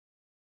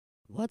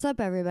What's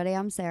up, everybody?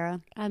 I'm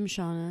Sarah. I'm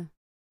Shauna.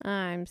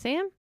 I'm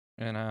Sam.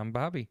 And I'm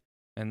Bobby.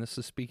 And this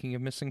is Speaking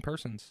of Missing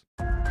Persons.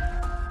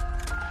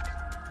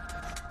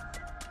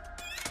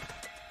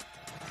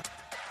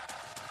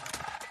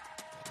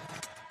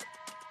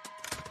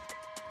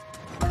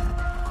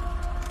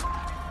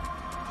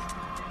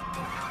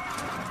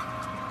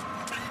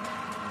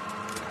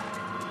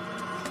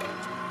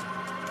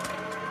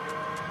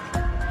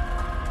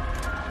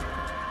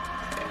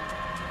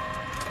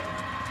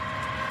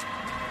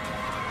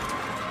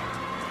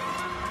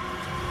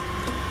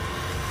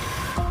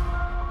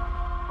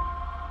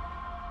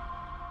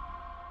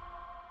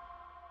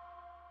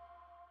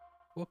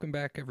 Welcome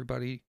back,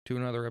 everybody, to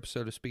another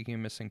episode of Speaking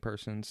of Missing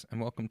Persons,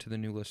 and welcome to the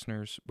new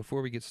listeners.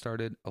 Before we get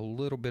started, a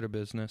little bit of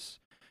business.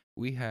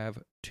 We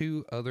have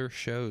 2 other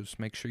shows.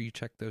 Make sure you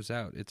check those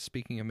out. It's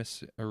Speaking of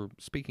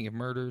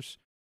Murders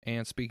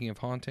and Speaking of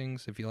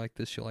Hauntings. If you like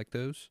this, you'll like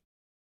those.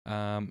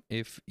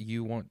 If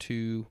you want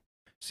to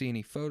see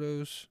any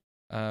photos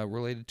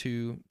related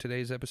to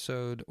today's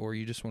episode, or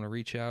you just want to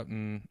reach out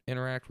and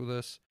interact with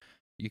us,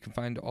 you can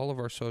find all of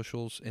our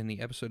socials in the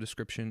episode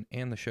description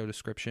and the show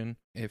description.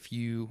 If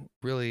you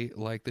really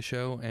like the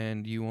show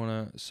and you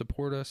want to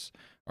support us,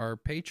 our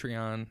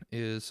Patreon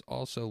is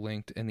also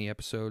linked in the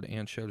episode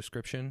and show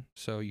description,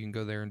 so you can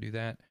go there and do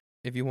that.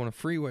 If you want a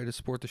free way to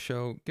support the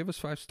show, give us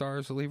 5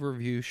 stars, leave a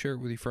review, share it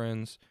with your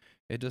friends.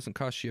 It doesn't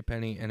cost you a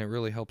penny, and it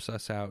really helps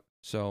us out.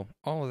 So,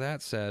 all of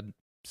that said,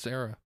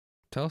 Sarah,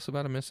 tell us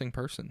about a missing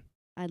person.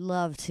 I'd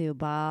love to,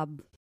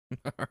 Bob.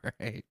 All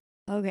right.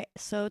 Okay,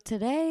 so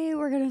today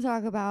we're going to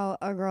talk about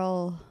a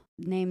girl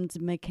named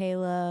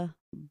Mekayla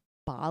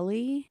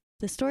Bali.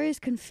 The story is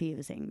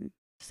confusing,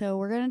 so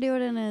we're going to do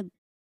it in a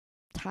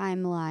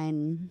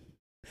timeline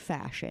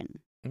fashion.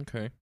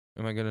 Okay.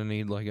 Am I going to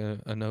need like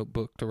a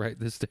notebook to write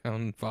this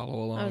down and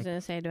follow along? I was going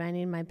to say, do I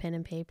need my pen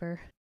and paper?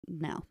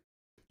 No,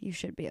 you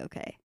should be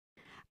okay.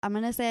 I'm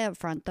going to say up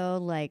front, though,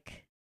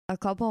 like a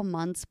couple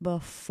months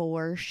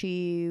before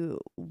she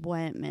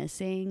went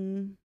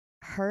missing,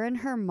 her and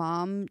her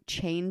mom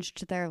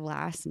changed their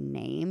last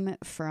name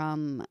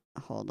from,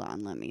 hold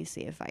on, let me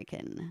see if I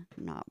can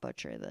not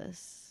butcher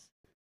this.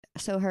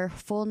 So her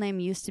full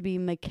name used to be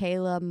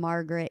Mekayla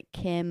Margaret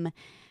Kim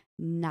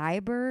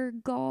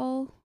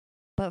Nybergall,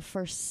 but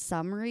for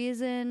some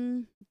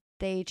reason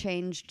they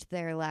changed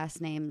their last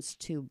names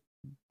to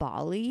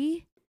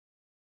Bali,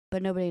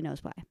 but nobody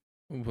knows why.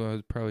 Well,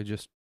 it's probably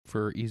just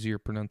for easier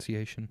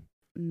pronunciation.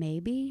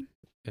 Maybe.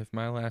 If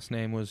my last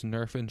name was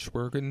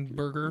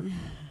Nerfenschwergenberger,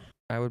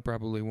 I would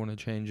probably want to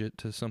change it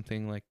to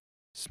something like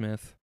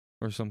Smith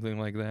or something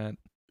like that.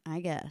 I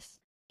guess.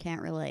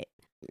 Can't relate.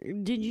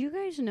 Did you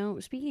guys know,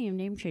 speaking of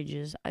name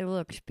changes, I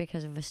looked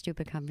because of a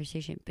stupid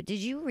conversation, but did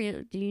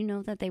you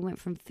know that they went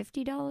from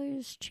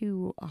 $50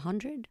 to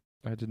 $100?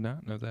 I did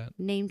not know that.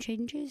 Name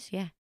changes?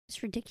 Yeah,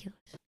 it's ridiculous.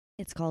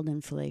 It's called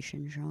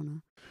inflation,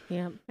 Shauna.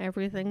 Yep,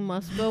 everything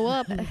must go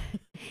up.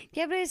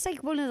 Yeah, but it's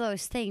like one of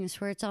those things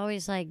where it's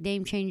always like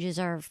name changes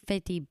are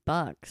 $50.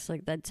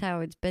 Like that's how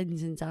it's been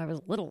since I was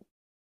little.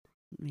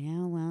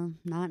 Yeah, well,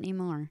 not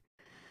anymore.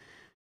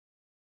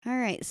 All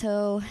right,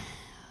 so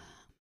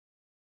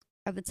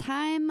at the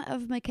time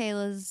of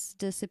Mekayla's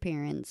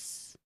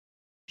disappearance,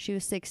 she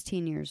was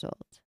 16 years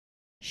old.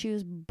 She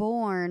was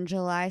born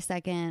July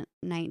 2nd,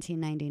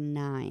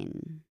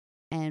 1999,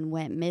 and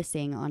went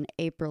missing on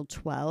April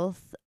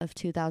 12th of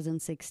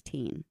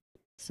 2016.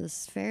 So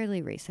it's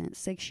fairly recent,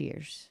 6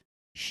 years.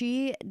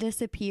 She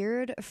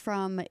disappeared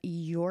from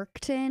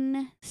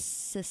Yorkton,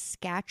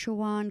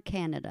 Saskatchewan,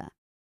 Canada.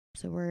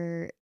 So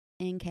we're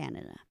in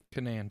Canada.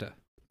 Canada.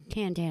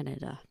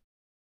 Canada.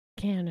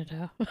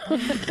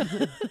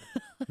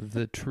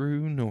 The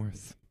true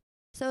north.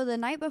 So the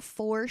night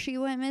before she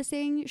went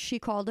missing, she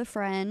called a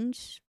friend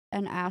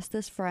and asked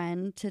this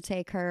friend to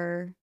take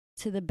her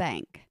to the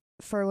bank.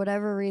 For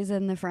whatever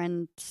reason, the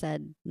friend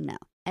said no.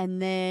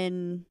 And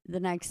then the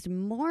next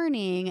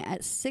morning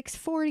at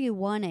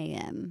 6:41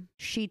 a.m.,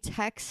 she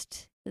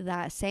texted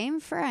that same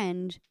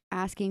friend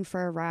asking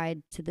for a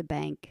ride to the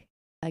bank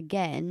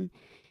again.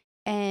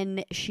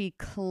 And she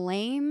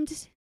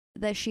claimed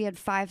that she had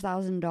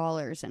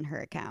 $5,000 in her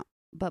account,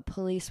 but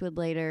police would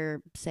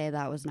later say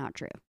that was not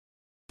true.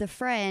 The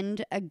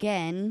friend,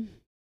 again,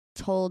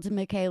 told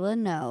Mekayla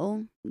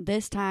no,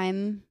 this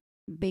time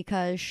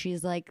because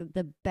she's like,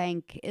 the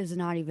bank is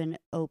not even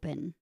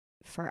open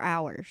for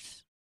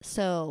hours.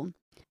 So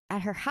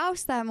at her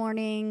house that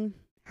morning,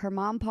 her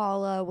mom,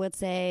 Paula, would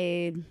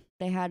say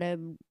they had a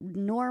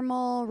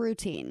normal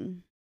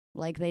routine.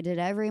 Like they did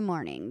every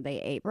morning.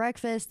 They ate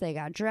breakfast, they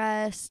got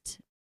dressed,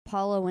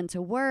 Paula went to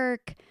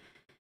work,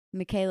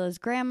 Mekayla's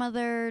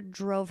grandmother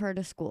drove her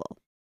to school.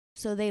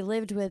 So they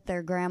lived with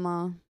their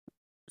grandma,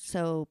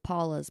 so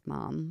Paula's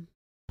mom,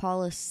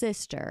 Paula's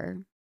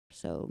sister,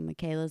 so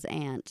Mekayla's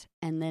aunt,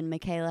 and then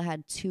Mekayla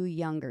had 2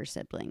 younger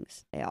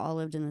siblings. They all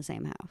lived in the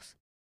same house.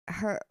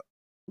 Her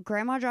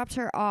grandma dropped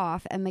her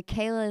off, and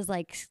Mekayla is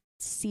like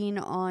seen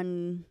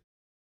on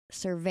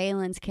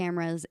surveillance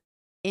cameras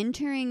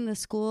entering the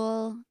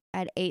school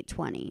at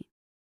 8:20.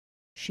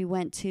 She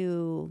went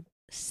to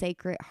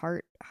Sacred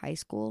Heart High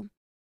School.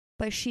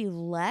 But she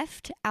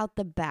left out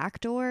the back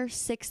door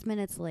 6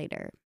 minutes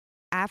later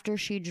after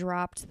she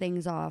dropped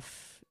things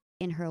off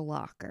in her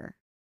locker.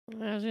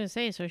 I was going to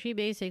say, so she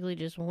basically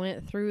just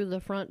went through the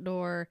front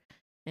door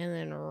and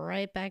then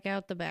right back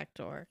out the back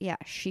door. Yeah,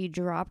 she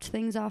dropped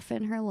things off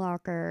in her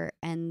locker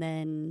and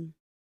then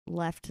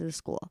left the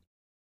school.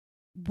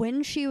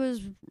 When she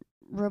was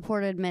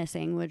reported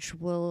missing, which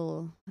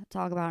we'll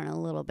talk about in a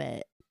little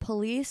bit,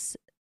 police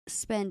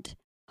spent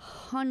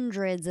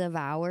hundreds of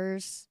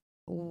hours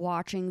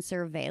watching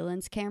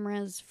surveillance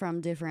cameras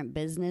from different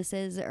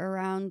businesses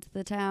around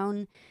the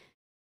town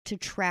to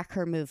track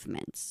her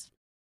movements.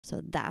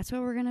 So that's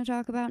what we're going to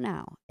talk about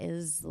now,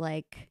 is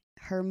like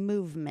her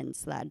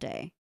movements that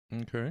day.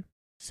 Okay.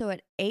 So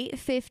at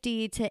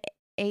 8:50 to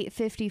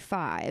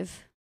 8:55,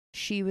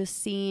 she was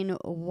seen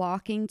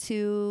walking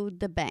to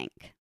the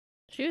bank.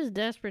 She was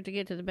desperate to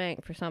get to the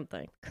bank for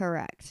something.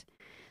 Correct.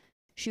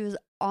 She was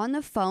on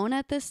the phone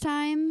at this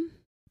time,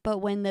 but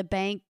when the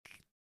bank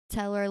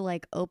teller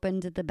like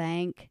opened the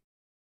bank,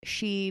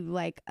 she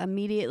like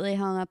immediately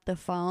hung up the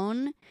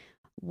phone,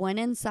 went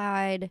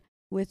inside,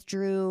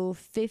 withdrew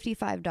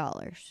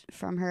 $55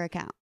 from her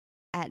account.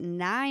 At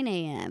 9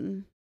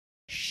 a.m.,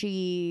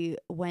 she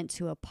went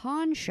to a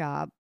pawn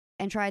shop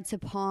and tried to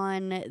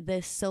pawn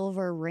this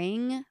silver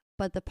ring,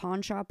 but the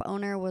pawn shop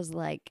owner was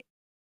like,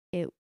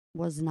 it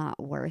was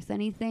not worth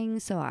anything,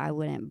 so I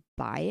wouldn't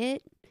buy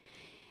it.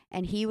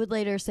 And he would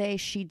later say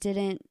she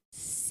didn't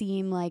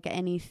seem like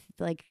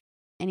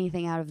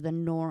anything out of the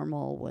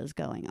normal was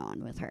going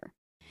on with her.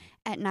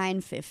 At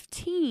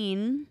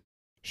 9:15,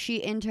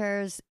 she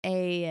enters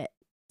a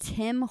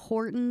Tim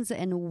Hortons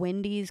and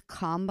Wendy's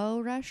combo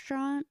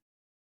restaurant.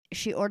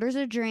 She orders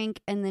a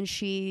drink and then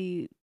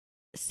she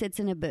sits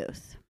in a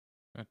booth.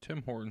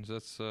 Tim Hortons,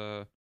 that's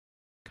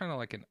kind of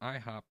like an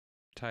IHOP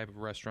type of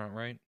restaurant,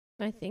 right?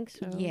 I think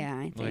so. Yeah,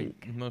 I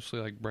think. Like mostly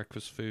like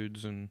breakfast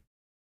foods and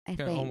I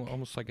kinda think.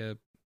 almost like a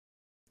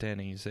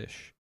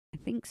Denny's-ish. I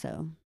think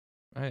so.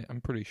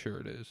 I'm pretty sure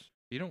it is.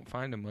 You don't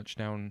find them much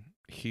down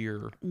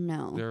here.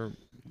 No. They're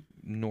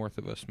north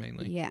of us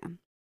mainly. Yeah.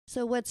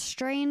 So what's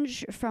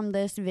strange from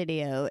this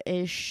video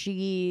is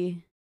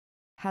she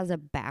has a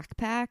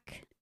backpack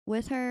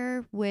with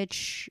her,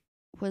 which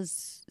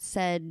was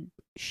said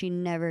she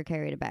never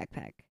carried a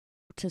backpack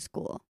to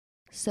school.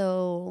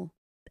 So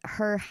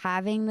her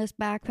having this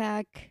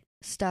backpack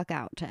stuck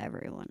out to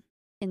everyone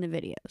in the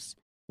videos.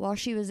 While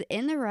she was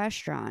in the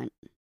restaurant,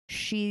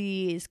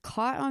 she's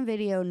caught on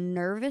video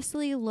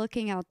nervously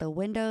looking out the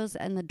windows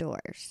and the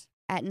doors.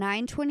 At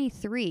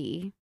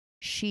 9:23,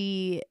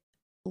 she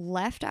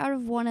left out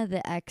of one of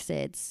the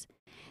exits,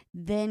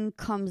 then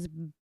comes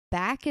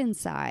back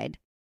inside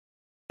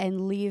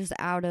and leaves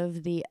out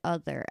of the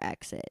other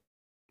exit.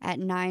 At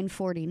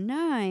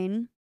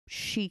 9:49,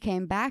 she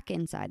came back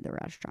inside the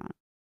restaurant.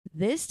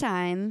 This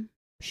time,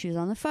 she was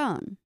on the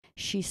phone.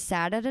 She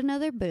sat at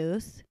another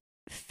booth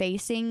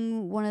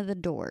facing one of the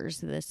doors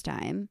this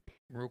time.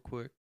 Real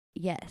quick,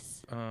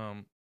 Yes.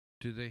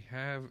 do they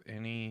have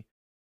any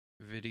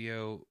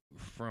video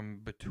from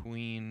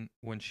between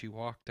when she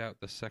walked out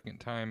the second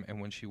time and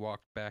when she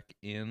walked back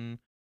in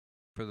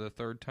for the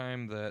third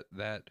time,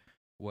 that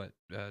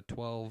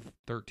 12,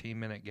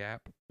 13-minute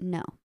gap?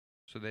 No.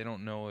 So they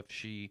don't know if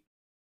she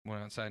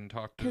went outside and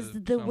talked to Because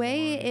the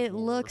way someone it or-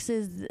 looks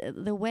is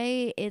the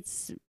way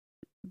it's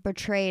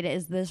portrayed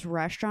is this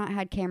restaurant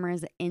had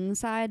cameras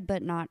inside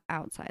but not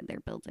outside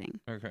their building.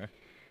 Okay,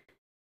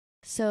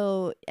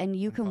 So, and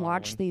you I'm can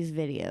watch following. these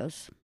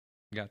videos.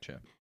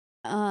 gotcha.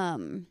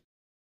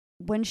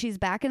 When she's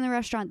back in the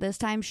restaurant this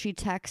time, she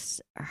texts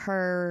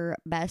her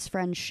best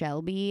friend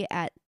Shelby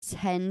at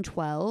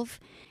 10:12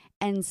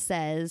 and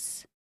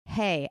says,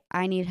 "Hey,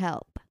 I need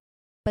help."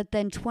 But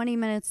then 20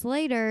 minutes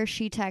later,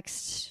 she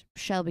texts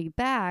Shelby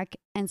back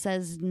and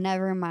says,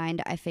 "Never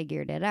mind, I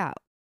figured it out."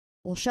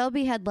 Well,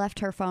 Shelby had left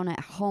her phone at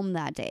home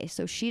that day,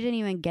 so she didn't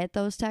even get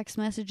those text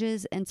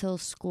messages until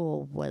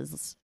school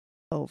was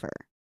over.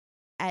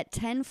 At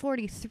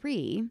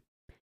 10:43,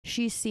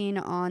 she's seen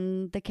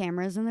on the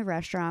cameras in the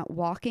restaurant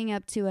walking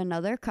up to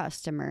another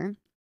customer,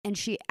 and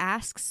she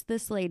asks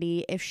this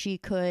lady if she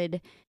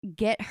could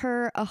get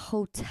her a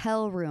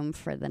hotel room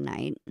for the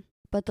night,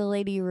 but the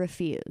lady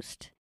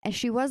refused. And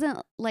she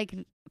wasn't like,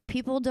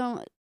 people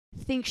don't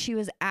think she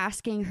was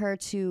asking her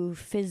to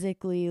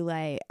physically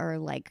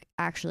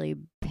actually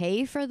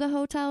pay for the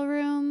hotel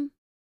room.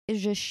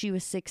 It's just she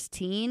was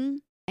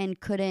 16 and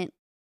couldn't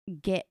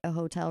get a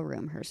hotel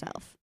room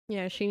herself.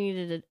 Yeah, she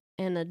needed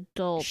an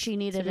adult She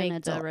needed to make an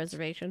adult. the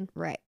reservation.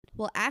 Right.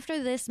 Well,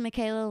 after this,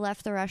 Mekayla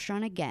left the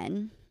restaurant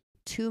again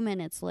 2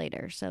 minutes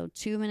later. So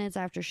 2 minutes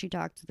after she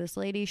talked to this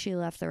lady, she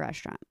left the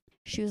restaurant.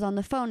 She was on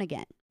the phone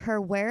again.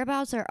 Her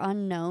whereabouts are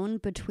unknown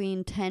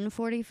between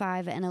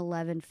 10:45 and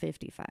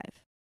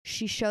 11:55.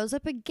 She shows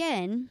up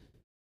again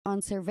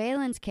on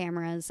surveillance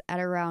cameras at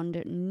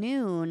around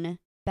noon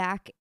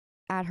back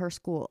at her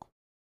school,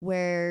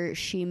 where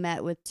she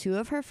met with two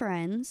of her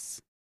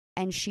friends,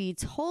 and she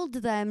told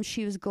them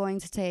she was going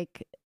to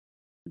take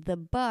the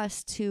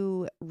bus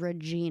to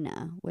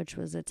Regina, which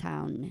was a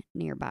town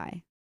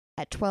nearby.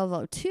 At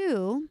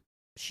 12:02,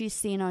 she's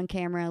seen on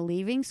camera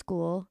leaving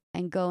school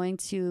and going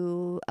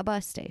to a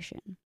bus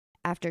station.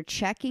 After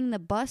checking the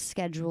bus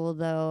schedule,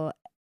 though,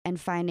 and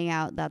finding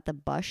out that the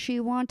bus she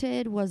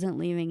wanted wasn't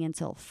leaving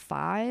until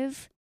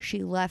 5,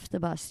 she left the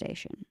bus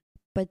station.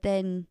 But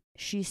then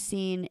she's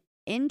seen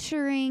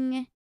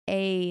entering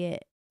a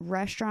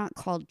restaurant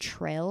called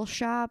Trail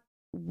Shop,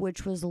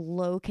 which was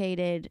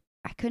located,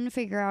 I couldn't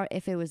figure out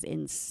if it was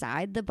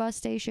inside the bus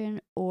station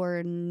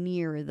or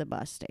near the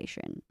bus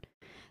station.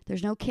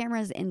 There's no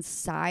cameras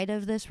inside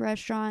of this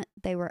restaurant.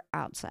 They were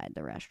outside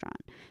the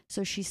restaurant.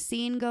 So she's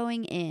seen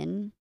going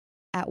in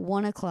at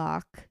 1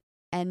 o'clock,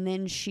 and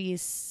then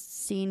she's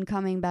seen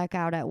coming back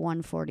out at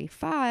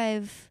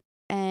 1:45,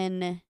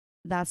 and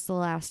that's the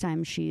last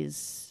time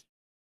she's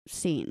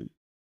seen.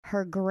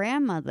 Her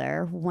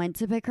grandmother went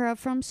to pick her up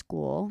from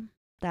school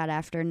that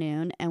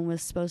afternoon and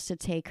was supposed to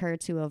take her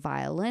to a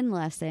violin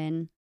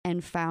lesson,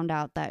 and found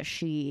out that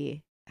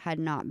she had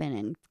not been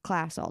in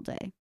class all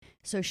day.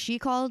 So she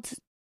called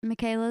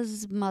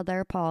Mekayla's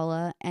mother,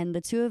 Paula, and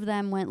the two of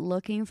them went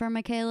looking for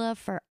Mekayla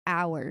for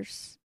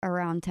hours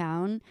around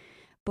town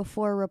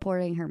before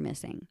reporting her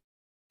missing.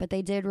 But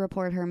they did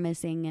report her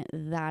missing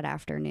that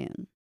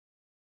afternoon.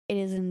 It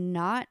is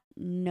not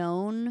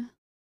known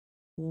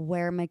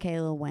where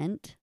Mekayla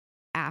went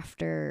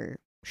after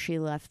she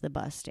left the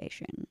bus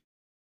station.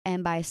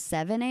 And by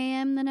 7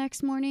 a.m. the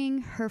next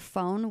morning, her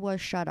phone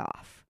was shut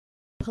off.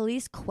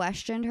 Police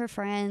questioned her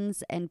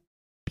friends and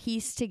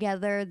pieced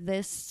together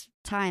this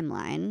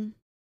timeline.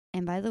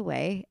 And by the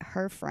way,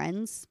 her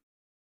friends,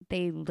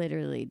 they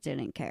literally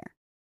didn't care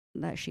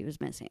that she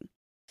was missing.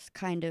 It's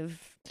kind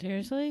of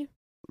Seriously?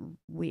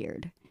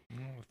 weird.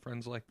 With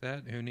friends like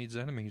that, who needs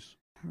enemies?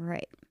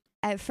 Right.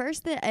 At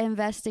first, the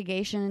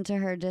investigation into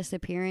her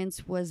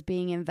disappearance was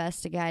being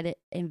investigated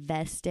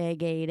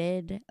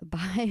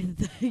by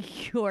the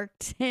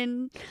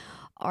Yorkton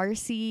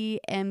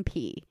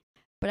RCMP.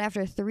 But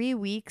after 3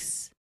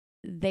 weeks,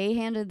 they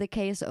handed the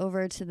case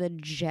over to the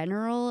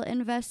General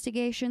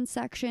Investigation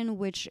Section,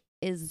 which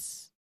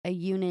is a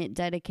unit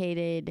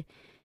dedicated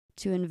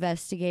to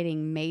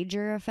investigating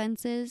major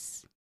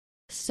offenses.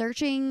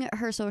 Searching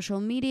her social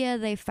media,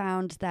 they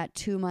found that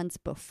 2 months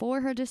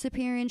before her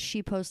disappearance,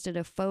 she posted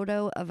a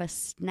photo of a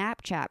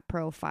Snapchat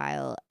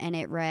profile, and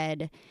it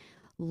read,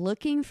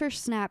 "Looking for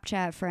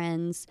Snapchat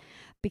friends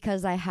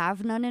because I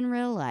have none in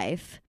real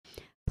life.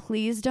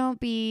 Please don't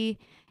be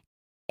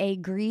a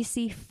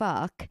greasy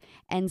fuck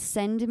and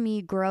send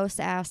me gross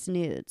ass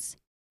nudes.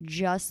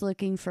 Just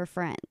looking for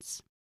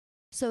friends."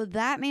 So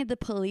that made the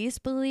police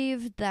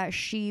believe that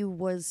she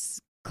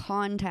was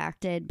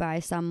contacted by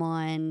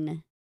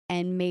someone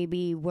and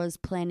maybe was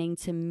planning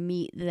to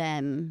meet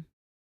them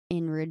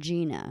in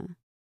Regina.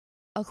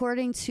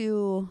 According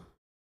to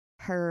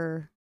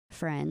her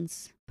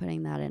friends,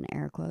 putting that in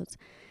air quotes,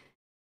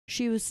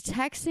 she was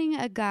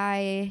texting a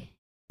guy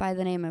by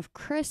the name of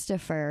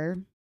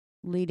Christopher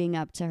leading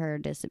up to her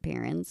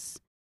disappearance,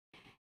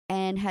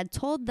 and had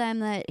told them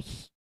that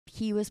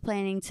he was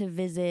planning to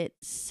visit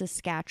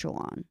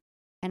Saskatchewan.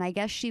 And I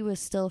guess she was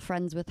still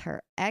friends with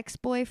her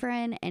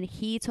ex-boyfriend, and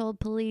he told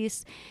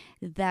police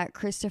that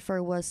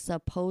Christopher was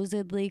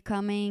supposedly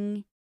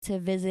coming to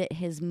visit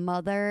his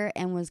mother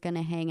and was going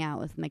to hang out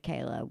with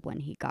Mekayla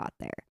when he got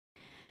there.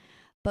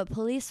 But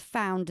police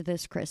found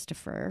this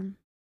Christopher,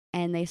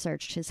 and they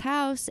searched his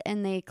house,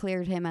 and they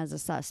cleared him as a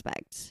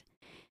suspect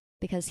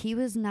because he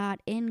was not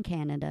in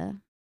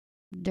Canada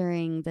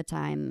during the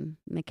time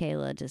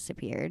Mekayla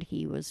disappeared.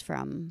 He was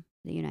from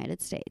the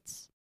United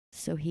States,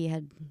 so he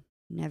had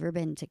never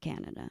been to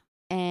Canada.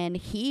 And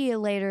he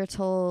later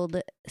told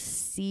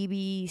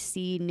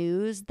CBC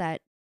News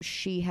that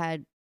she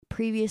had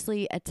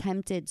previously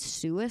attempted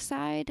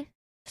suicide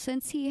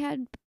since he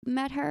had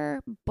met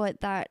her,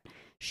 but that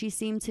she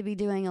seemed to be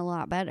doing a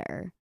lot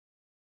better.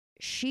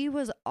 She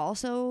was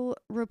also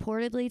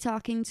reportedly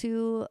talking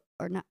to,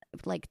 or not,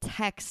 like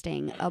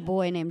texting a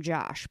boy named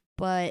Josh,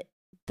 but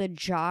the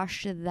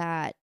Josh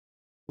that,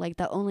 like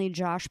the only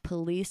Josh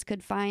police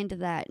could find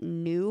that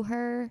knew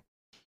her,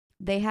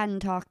 they hadn't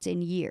talked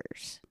in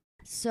years.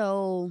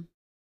 So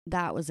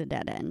that was a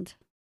dead end.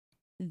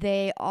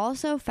 They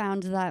also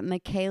found that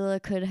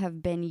Mekayla could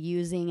have been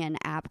using an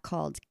app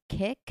called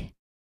Kik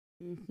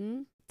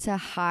to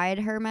hide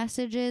her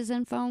messages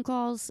and phone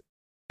calls,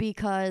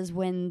 because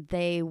when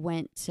they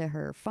went to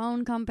her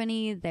phone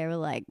company, they were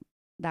like,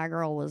 that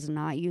girl was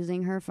not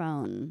using her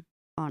phone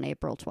on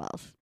April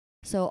 12th.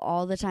 So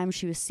all the time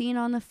she was seen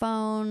on the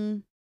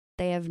phone,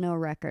 they have no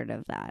record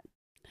of that.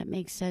 That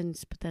makes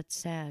sense, but that's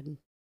sad.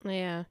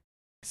 Yeah.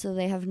 So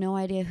they have no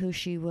idea who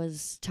she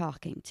was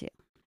talking to.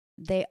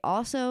 They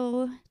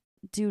also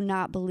do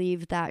not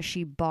believe that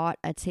she bought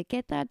a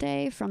ticket that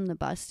day from the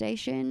bus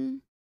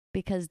station,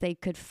 because they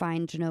could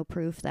find no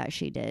proof that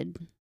she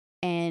did.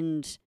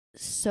 And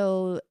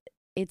so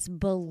it's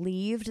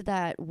believed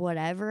that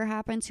whatever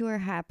happened to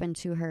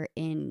her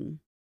in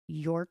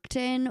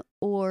Yorkton,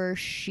 or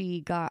she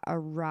got a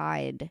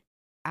ride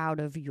out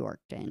of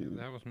Yorkton.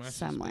 That was my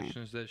somewhere.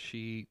 suspicion, is that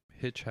she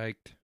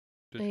hitchhiked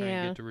to try and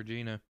Yeah. get to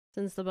Regina.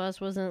 Since the bus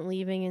wasn't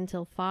leaving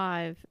until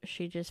 5,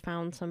 she just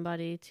found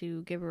somebody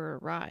to give her a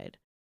ride.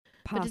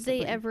 But did they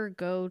Possibly. ever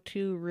go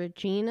to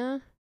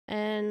Regina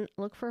and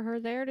look for her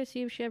there to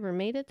see if she ever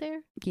made it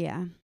there?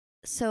 Yeah.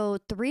 So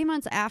 3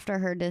 months after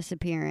her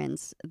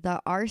disappearance,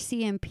 the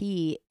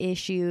RCMP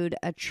issued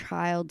a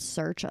child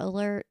search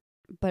alert,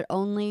 but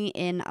only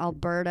in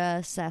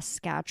Alberta,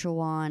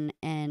 Saskatchewan,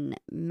 and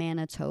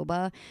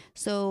Manitoba.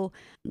 So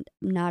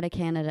not a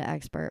Canada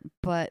expert,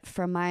 but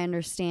from my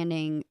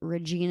understanding,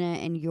 Regina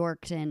and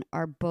Yorkton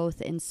are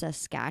both in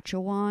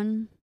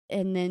Saskatchewan.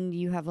 And then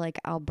you have like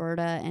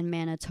Alberta and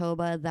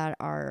Manitoba that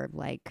are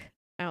like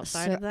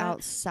Outside of that?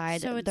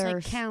 outside. So it's They're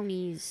like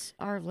counties,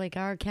 like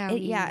our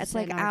counties. yeah, it's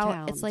like and our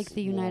out. It's like towns.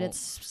 the United Well,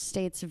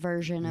 States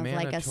version of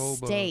like a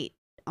Manitoba- state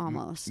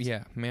almost.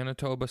 Yeah,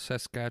 Manitoba,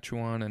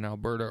 Saskatchewan, and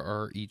Alberta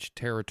are each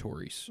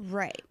territories.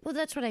 Right. Well,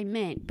 that's what I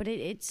meant, but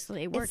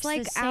it works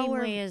like the same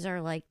our- way as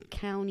our like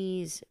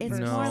counties. It's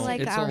versus- more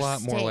like it's our a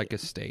lot more state. like a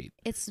state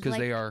It's because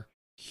like they are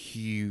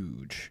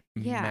huge,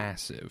 Yeah.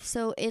 massive.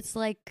 so it's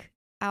like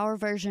our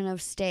version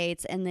of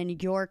states, and then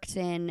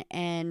Yorkton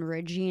and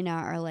Regina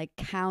are like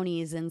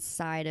counties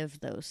inside of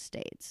those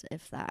states,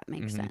 if that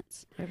makes Mhm.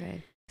 sense.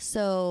 Okay.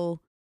 So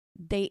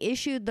they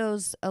issued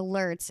those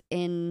alerts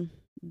in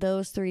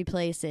those 3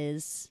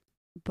 places,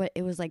 but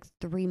it was like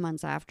 3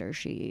 months after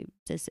she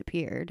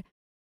disappeared.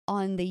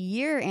 On the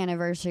year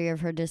anniversary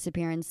of her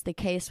disappearance, the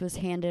case was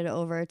handed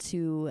over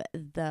to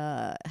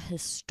the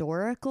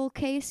historical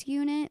case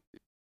unit.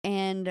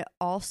 And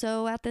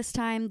also at this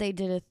time, they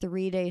did a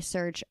 3-day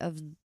search of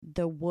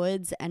the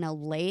woods and a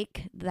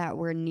lake that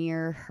were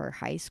near her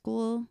high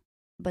school,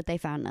 but they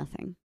found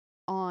nothing.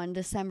 On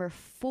December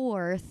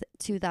 4th,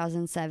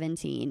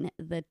 2017,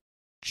 the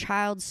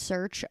child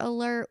search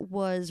alert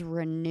was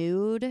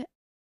renewed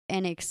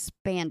and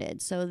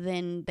expanded. So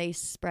then they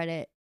spread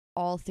it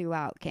all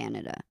throughout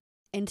Canada.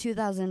 In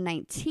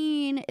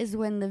 2019 is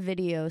when the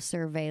video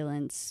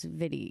surveillance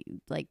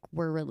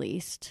were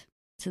released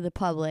to the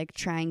public,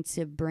 trying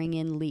to bring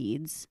in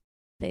leads.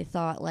 They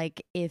thought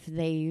like if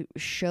they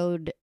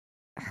showed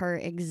her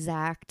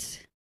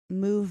exact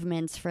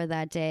movements for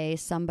that day,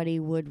 somebody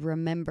would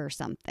remember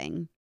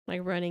something.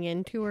 Like running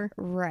into her?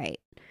 Right.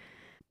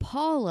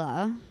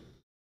 Paula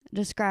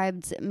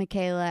described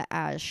Mekayla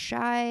as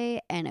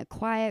shy and a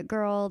quiet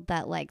girl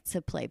that liked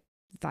to play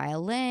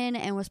violin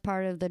and was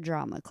part of the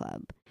drama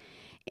club.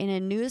 In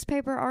a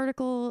newspaper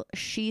article,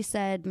 she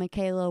said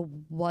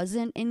Mekayla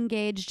wasn't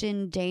engaged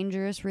in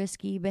dangerous,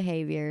 risky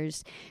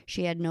behaviors.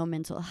 She had no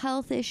mental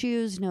health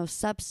issues, no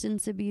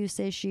substance abuse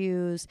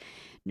issues,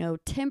 no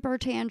temper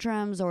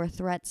tantrums or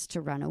threats to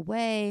run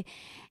away,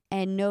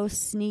 and no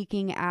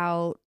sneaking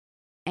out.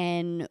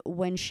 And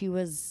when she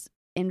was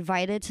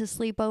invited to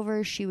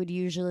sleepovers, she would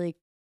usually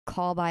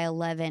call by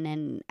 11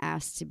 and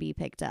ask to be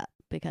picked up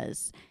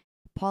because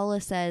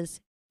Paula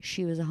says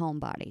she was a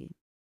homebody.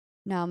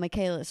 Now,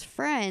 Mekayla's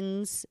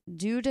friends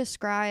do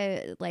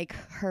describe, like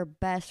her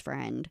best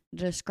friend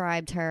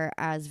described her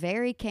as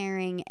very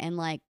caring and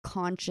like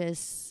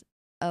conscious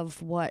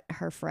of what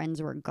her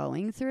friends were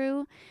going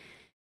through.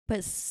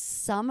 But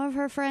some of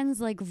her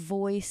friends like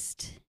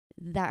voiced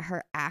that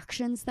her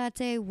actions that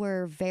day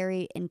were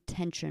very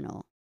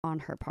intentional on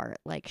her part.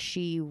 Like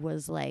she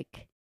was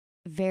like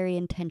very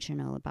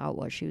intentional about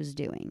what she was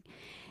doing.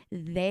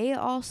 They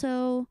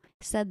also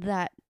said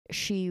that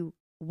she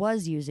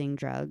was using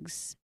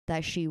drugs,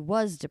 that she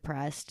was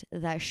depressed,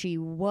 that she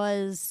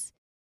was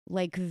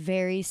like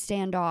very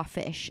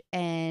standoffish,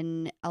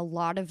 and a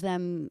lot of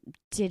them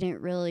didn't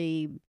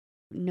really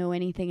know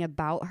anything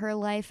about her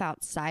life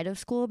outside of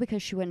school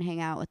because she wouldn't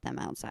hang out with them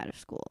outside of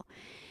school.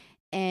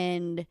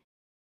 And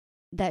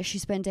that she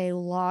spent a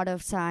lot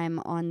of time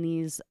on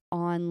these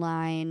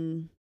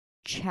online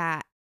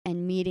chat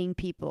and meeting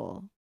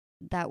people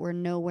that were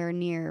nowhere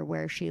near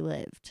where she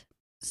lived.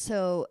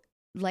 So,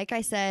 like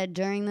I said,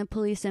 during the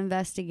police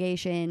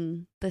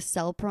investigation, the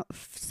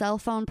cell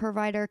phone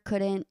provider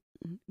couldn't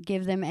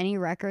give them any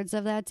records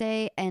of that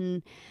day.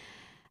 And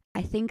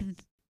I think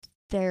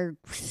they're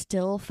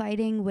still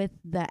fighting with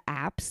the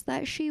apps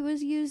that she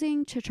was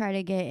using to try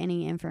to get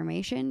any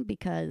information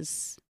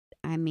because,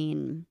 I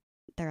mean,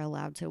 they're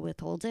allowed to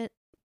withhold it.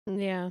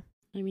 Yeah.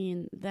 I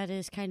mean, that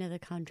is kind of the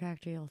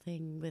contractual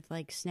thing with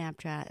like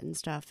Snapchat and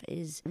stuff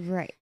is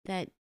Right.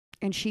 that.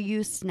 And she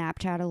used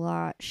Snapchat a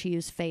lot. She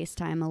used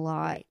FaceTime a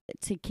lot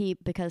to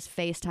keep, because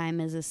FaceTime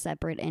is a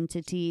separate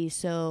entity.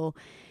 So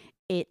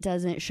it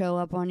doesn't show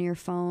up on your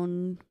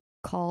phone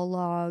call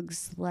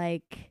logs.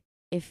 Like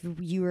if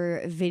you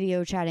were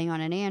video chatting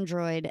on an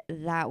Android,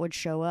 that would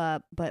show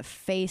up. But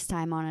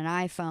FaceTime on an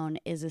iPhone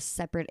is a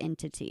separate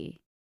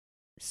entity.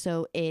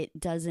 So it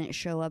doesn't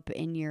show up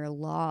in your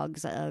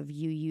logs of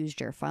you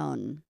used your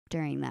phone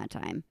during that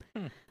time.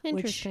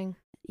 Interesting.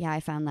 Yeah,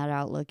 I found that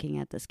out looking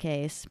at this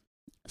case.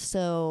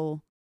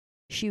 So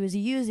she was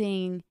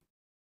using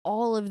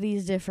all of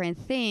these different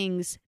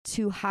things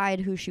to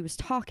hide who she was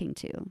talking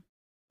to.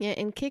 Yeah,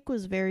 and Kik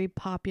was very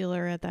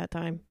popular at that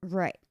time.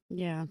 Right.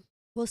 Yeah.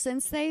 Well,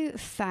 since they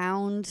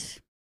found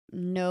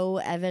no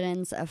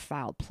evidence of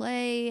foul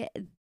play,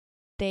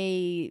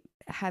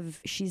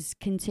 she's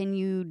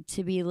continued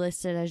to be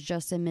listed as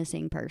just a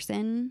missing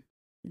person.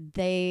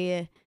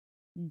 They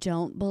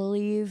don't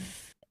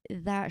believe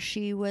that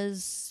she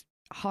was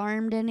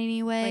harmed in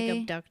any way.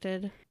 Like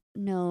abducted?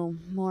 No,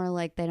 more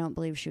like they don't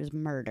believe she was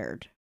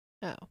murdered.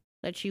 Oh,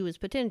 that she was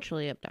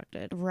potentially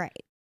abducted.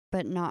 Right,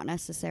 but not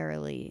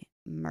necessarily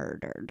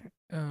murdered.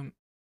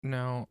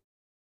 Now,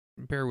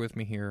 bear with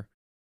me here.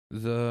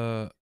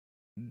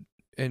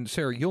 And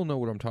Sarah, you'll know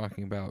what I'm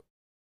talking about.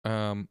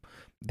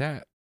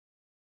 That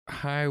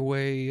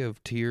Highway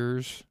of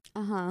Tears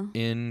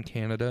in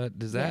Canada,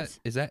 Yes.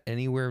 is that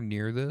anywhere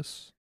near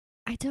this?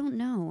 I don't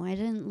know. I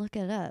didn't look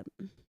it up.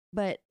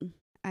 But,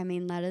 I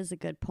mean, that is a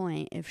good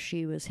point. If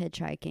she was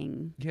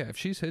hitchhiking, Yeah, if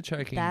she's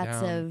hitchhiking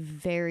that's down. a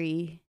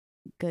very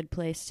good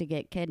place to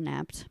get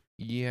kidnapped.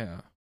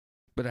 Yeah.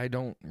 But I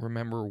don't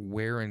remember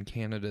where in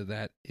Canada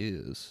that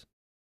is.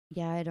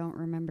 Yeah, I don't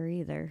remember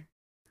either.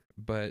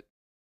 But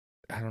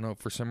I don't know,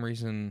 for some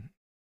reason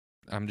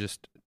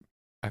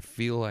I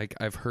feel like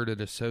I've heard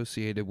it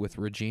associated with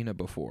Regina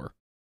before.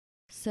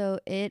 So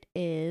it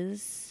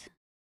is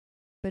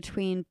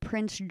between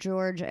Prince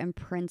George and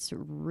Prince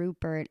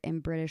Rupert in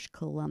British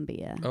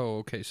Columbia. Oh,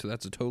 okay, so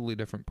that's a totally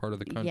different part of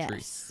the country.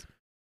 Yes.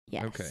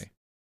 Yes. Okay.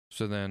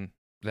 So then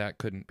that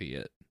couldn't be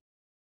it.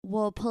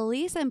 Well,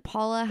 police and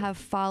Paula have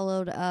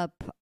followed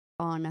up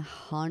on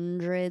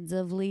hundreds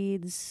of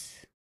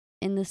leads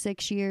in the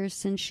 6 years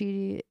since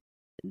she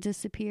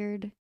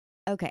disappeared.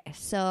 Okay,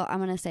 so I'm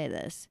going to say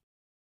this.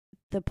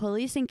 The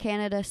police in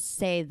Canada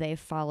say they've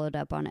followed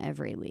up on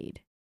every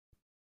lead.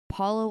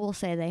 Paula will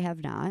say they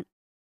have not,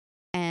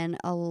 and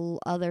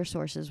other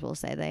sources will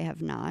say they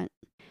have not.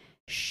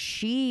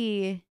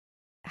 She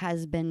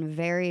has been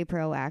very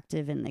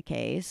proactive in the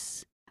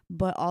case,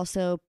 but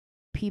also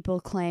people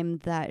claim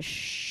that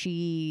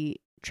she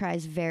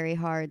tries very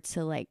hard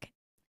to like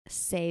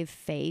save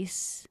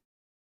face.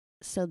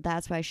 So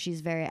that's why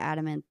she's very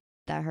adamant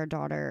that her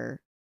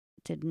daughter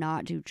did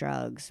not do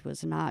drugs,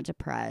 was not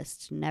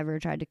depressed, never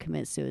tried to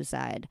commit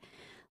suicide,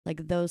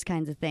 like those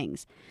kinds of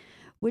things.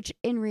 Which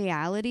in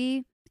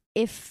reality,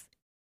 if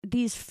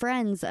these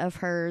friends of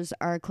hers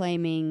are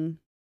claiming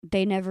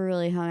they never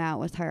really hung out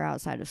with her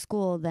outside of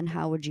school, then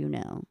how would you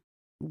know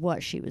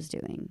what she was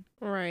doing?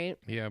 Right.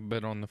 Yeah,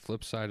 but on the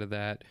flip side of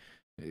that,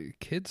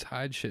 kids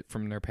hide shit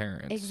from their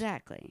parents.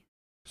 Exactly.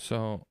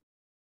 So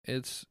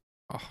it's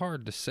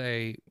hard to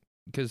say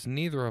because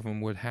neither of them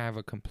would have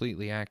a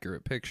completely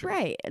accurate picture.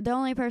 Right. The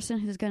only person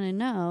who's going to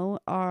know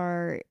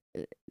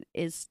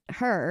is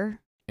her.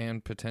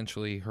 And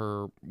potentially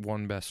her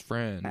one best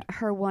friend.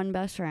 Her one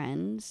best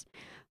friends.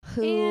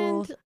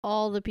 And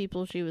all the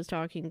people she was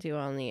talking to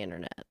on the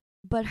internet.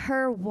 But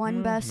her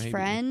one best maybe.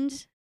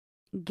 friend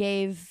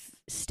gave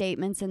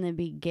statements in the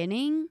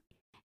beginning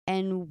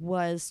and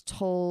was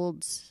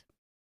told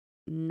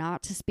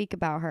not to speak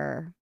about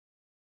her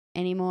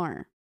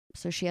anymore.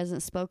 So she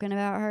hasn't spoken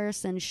about her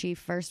since she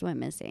first went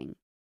missing.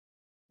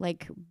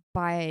 Like,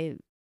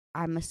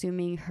 I'm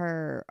assuming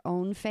her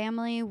own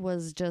family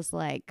was just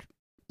like,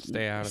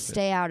 Stay out of it.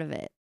 Stay out of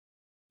it.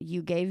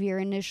 You gave your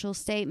initial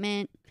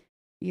statement,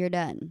 you're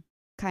done,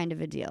 kind of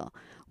a deal.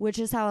 Which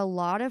is how a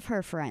lot of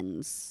her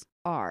friends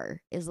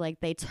are, is like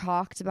they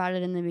talked about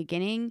it in the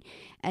beginning,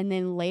 and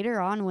then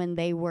later on when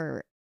they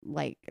were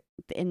like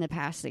in the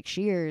past 6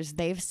 years,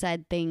 they've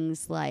said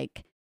things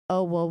like,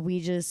 oh, well,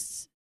 we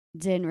just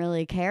didn't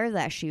really care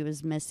that she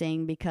was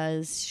missing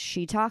because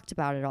she talked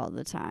about it all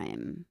the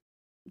time,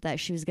 that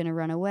she was going to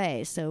run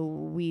away, so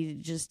we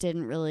just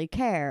didn't really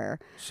care.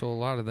 So a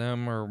lot of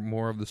them are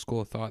more of the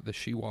school of thought that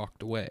she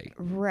walked away.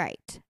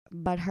 Right.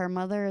 But her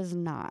mother is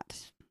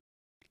not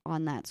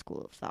on that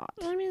school of thought.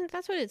 I mean,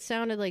 that's what it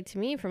sounded like to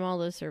me from all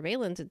the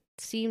surveillance. It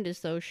seemed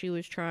as though she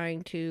was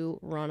trying to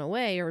run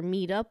away or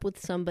meet up with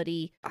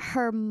somebody.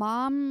 Her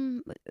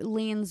mom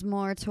leans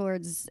more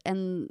towards,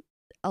 and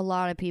a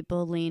lot of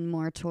people lean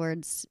more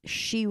towards,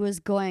 she was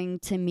going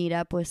to meet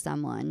up with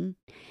someone.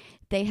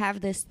 They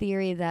have this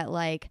theory that,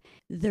 like,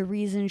 the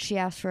reason she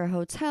asked for a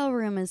hotel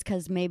room is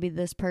because maybe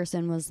this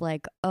person was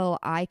like, oh,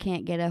 I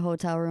can't get a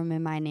hotel room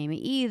in my name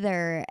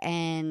either,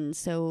 and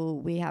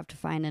so we have to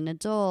find an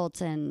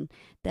adult, and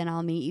then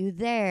I'll meet you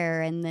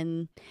there. And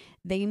then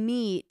they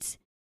meet,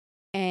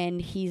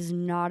 and he's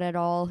not at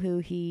all who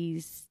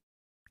he's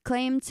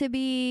claimed to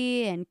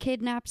be, and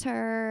kidnaps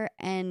her,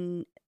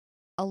 and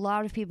a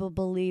lot of people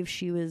believe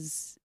she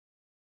was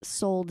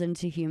sold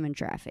into human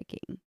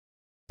trafficking.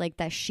 Like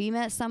that she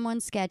met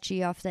someone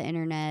sketchy off the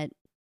internet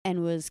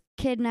and was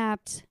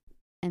kidnapped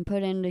and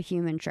put into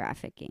human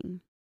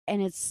trafficking.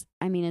 And it's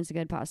a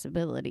good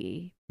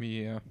possibility.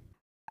 Yeah.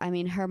 I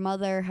mean, her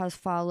mother has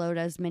followed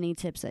as many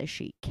tips as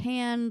she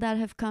can that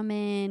have come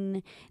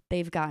in.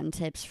 They've gotten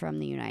tips from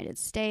the United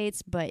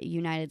States, but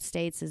United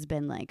States has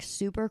been like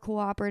super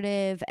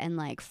cooperative and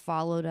like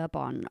followed up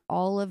on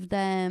all of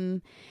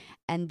them.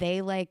 And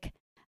they like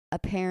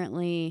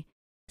apparently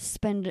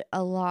spend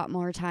a lot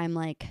more time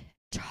like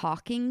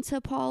talking to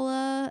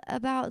Paula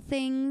about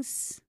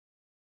things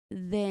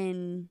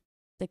than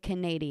the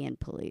Canadian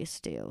police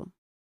do.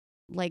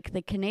 Like,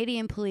 the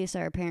Canadian police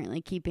are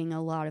apparently keeping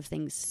a lot of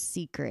things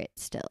secret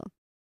still,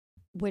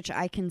 which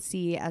I can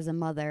see as a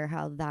mother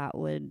how that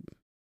would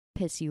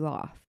piss you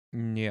off.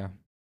 Yeah.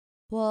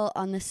 Well,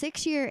 on the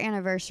 6-year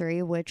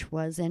anniversary, which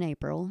was in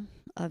April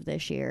of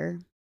this year,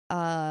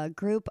 a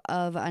group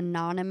of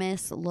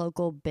anonymous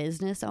local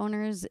business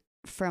owners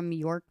from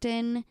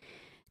Yorkton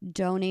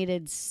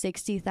donated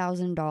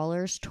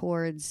 $60,000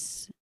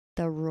 towards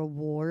the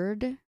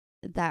reward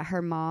that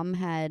her mom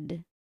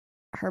had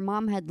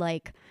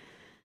like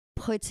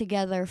put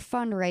together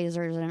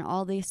fundraisers and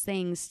all these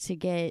things to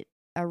get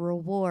a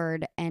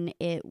reward, and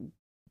it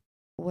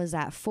was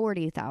at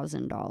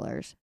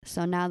 $40,000.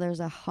 So now there's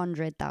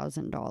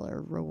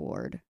 $100,000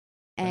 reward.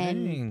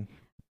 And Dang.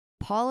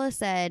 Paula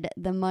said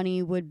the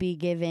money would be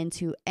given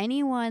to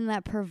anyone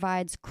that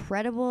provides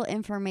credible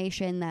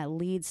information that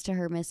leads to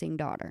her missing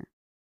daughter.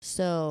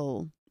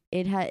 So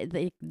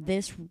it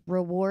this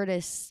reward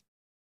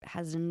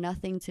has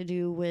nothing to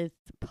do with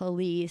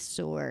police,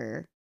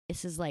 or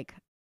this is like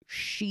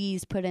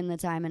she's put in the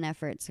time and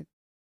effort to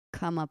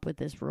come up with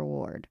this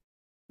reward.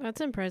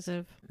 That's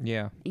impressive.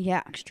 Yeah.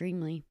 Yeah,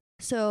 extremely.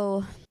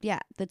 So, yeah,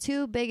 the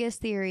two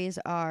biggest theories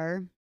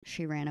are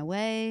she ran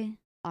away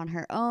on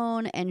her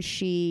own, and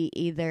she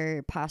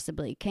either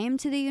possibly came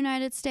to the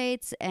United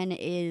States and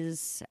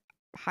is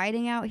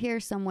hiding out here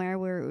somewhere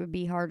where it would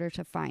be harder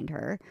to find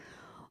her,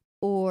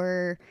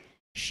 or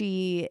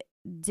she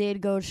did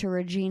go to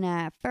Regina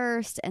at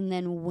first and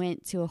then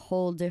went to a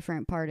whole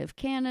different part of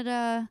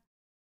Canada,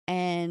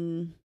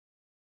 and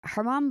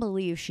her mom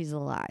believes she's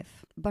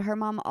alive. But her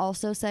mom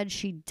also said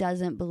she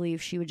doesn't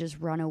believe she would just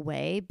run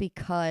away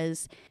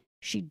because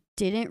she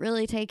didn't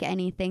really take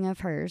anything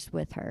of hers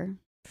with her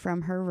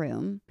from her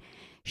room.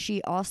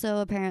 She also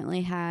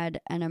apparently had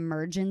an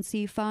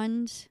emergency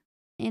fund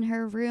in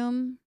her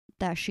room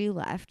that she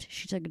left.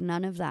 She took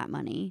none of that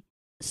money.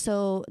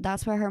 So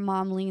that's why her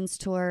mom leans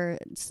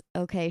towards,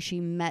 okay, she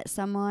met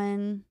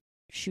someone,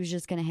 she was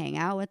just going to hang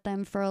out with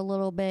them for a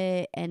little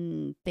bit,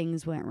 and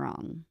things went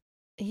wrong.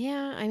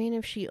 Yeah, I mean,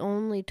 if she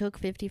only took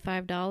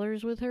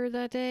 $55 with her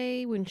that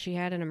day when she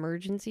had an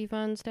emergency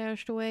fund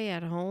stashed away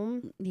at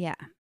home. Yeah.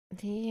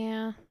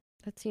 Yeah,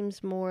 that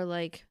seems more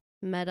like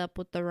met up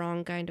with the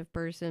wrong kind of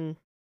person.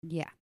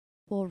 Yeah.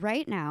 Well,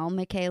 right now,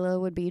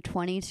 Mekayla would be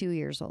 22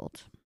 years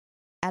old.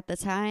 At the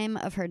time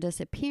of her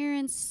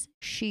disappearance,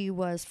 she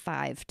was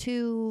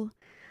 5'2",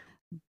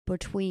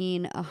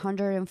 between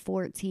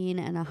 114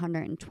 and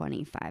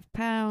 125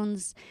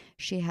 pounds.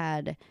 She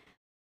had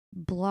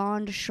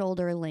blonde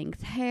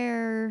shoulder-length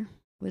hair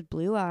with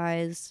blue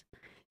eyes.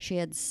 She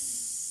had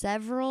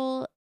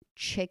several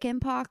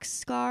chickenpox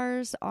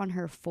scars on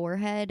her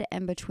forehead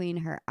and between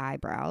her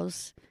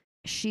eyebrows.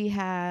 She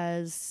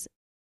has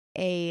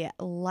a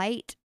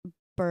light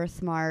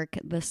birthmark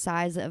the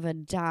size of a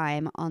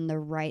dime on the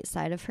right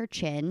side of her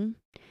chin.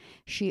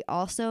 She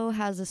also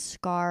has a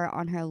scar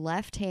on her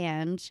left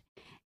hand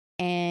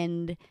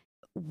and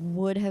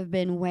would have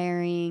been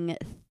wearing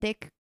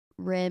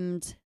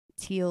thick-rimmed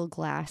teal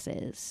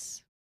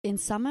glasses. In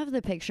some of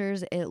the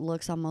pictures, it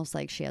looks almost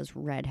like she has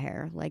red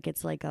hair. Like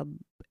it's like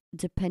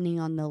depending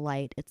on the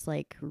light, it's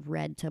like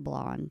red to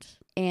blonde.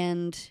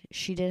 And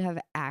she did have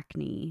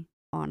acne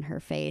on her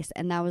face,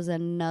 and that was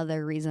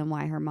another reason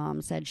why her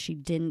mom said she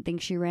didn't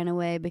think she ran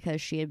away, because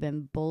she had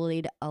been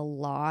bullied a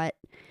lot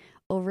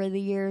over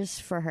the years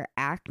for her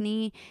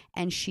acne,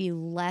 and she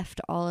left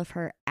all of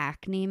her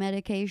acne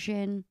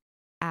medication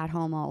at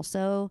home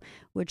also,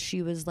 which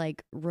she was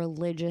like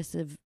religious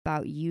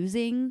about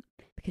using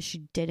because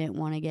she didn't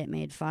want to get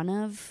made fun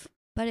of.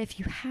 But if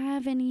you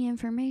have any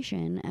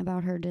information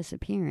about her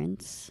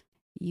disappearance,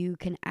 you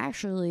can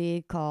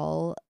actually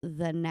call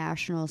the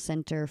National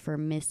Center for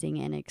Missing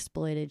and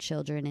Exploited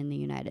Children in the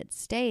United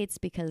States,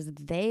 because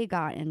they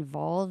got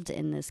involved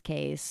in this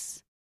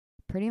case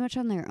pretty much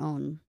on their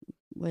own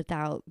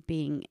without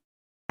being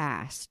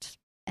asked.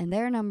 And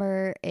their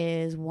number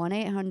is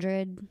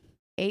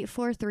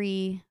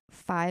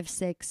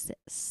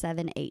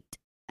 1-800-843-5678.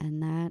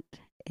 And that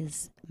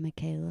is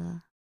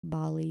Mekayla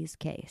Bali's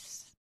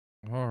case.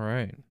 All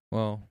right.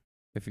 Well,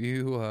 if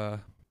you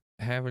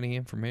have any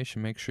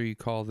information, make sure you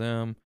call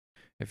them.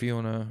 If you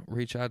want to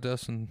reach out to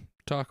us and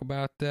talk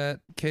about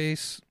that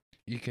case,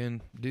 you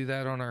can do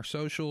that on our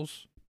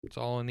socials. It's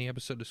all in the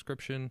episode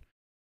description.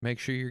 Make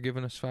sure you're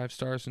giving us 5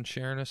 stars and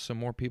sharing us so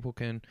more people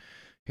can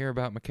hear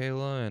about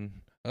Mekayla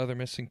and other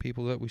missing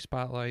people that we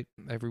spotlight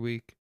every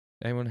week.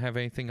 Anyone have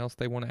anything else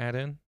they want to add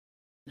in?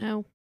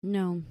 No.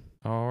 No.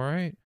 All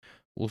right.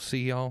 We'll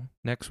see y'all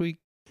next week.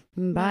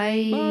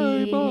 Bye.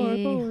 Bye,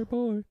 bye, bye,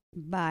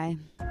 bye.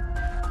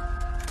 Bye.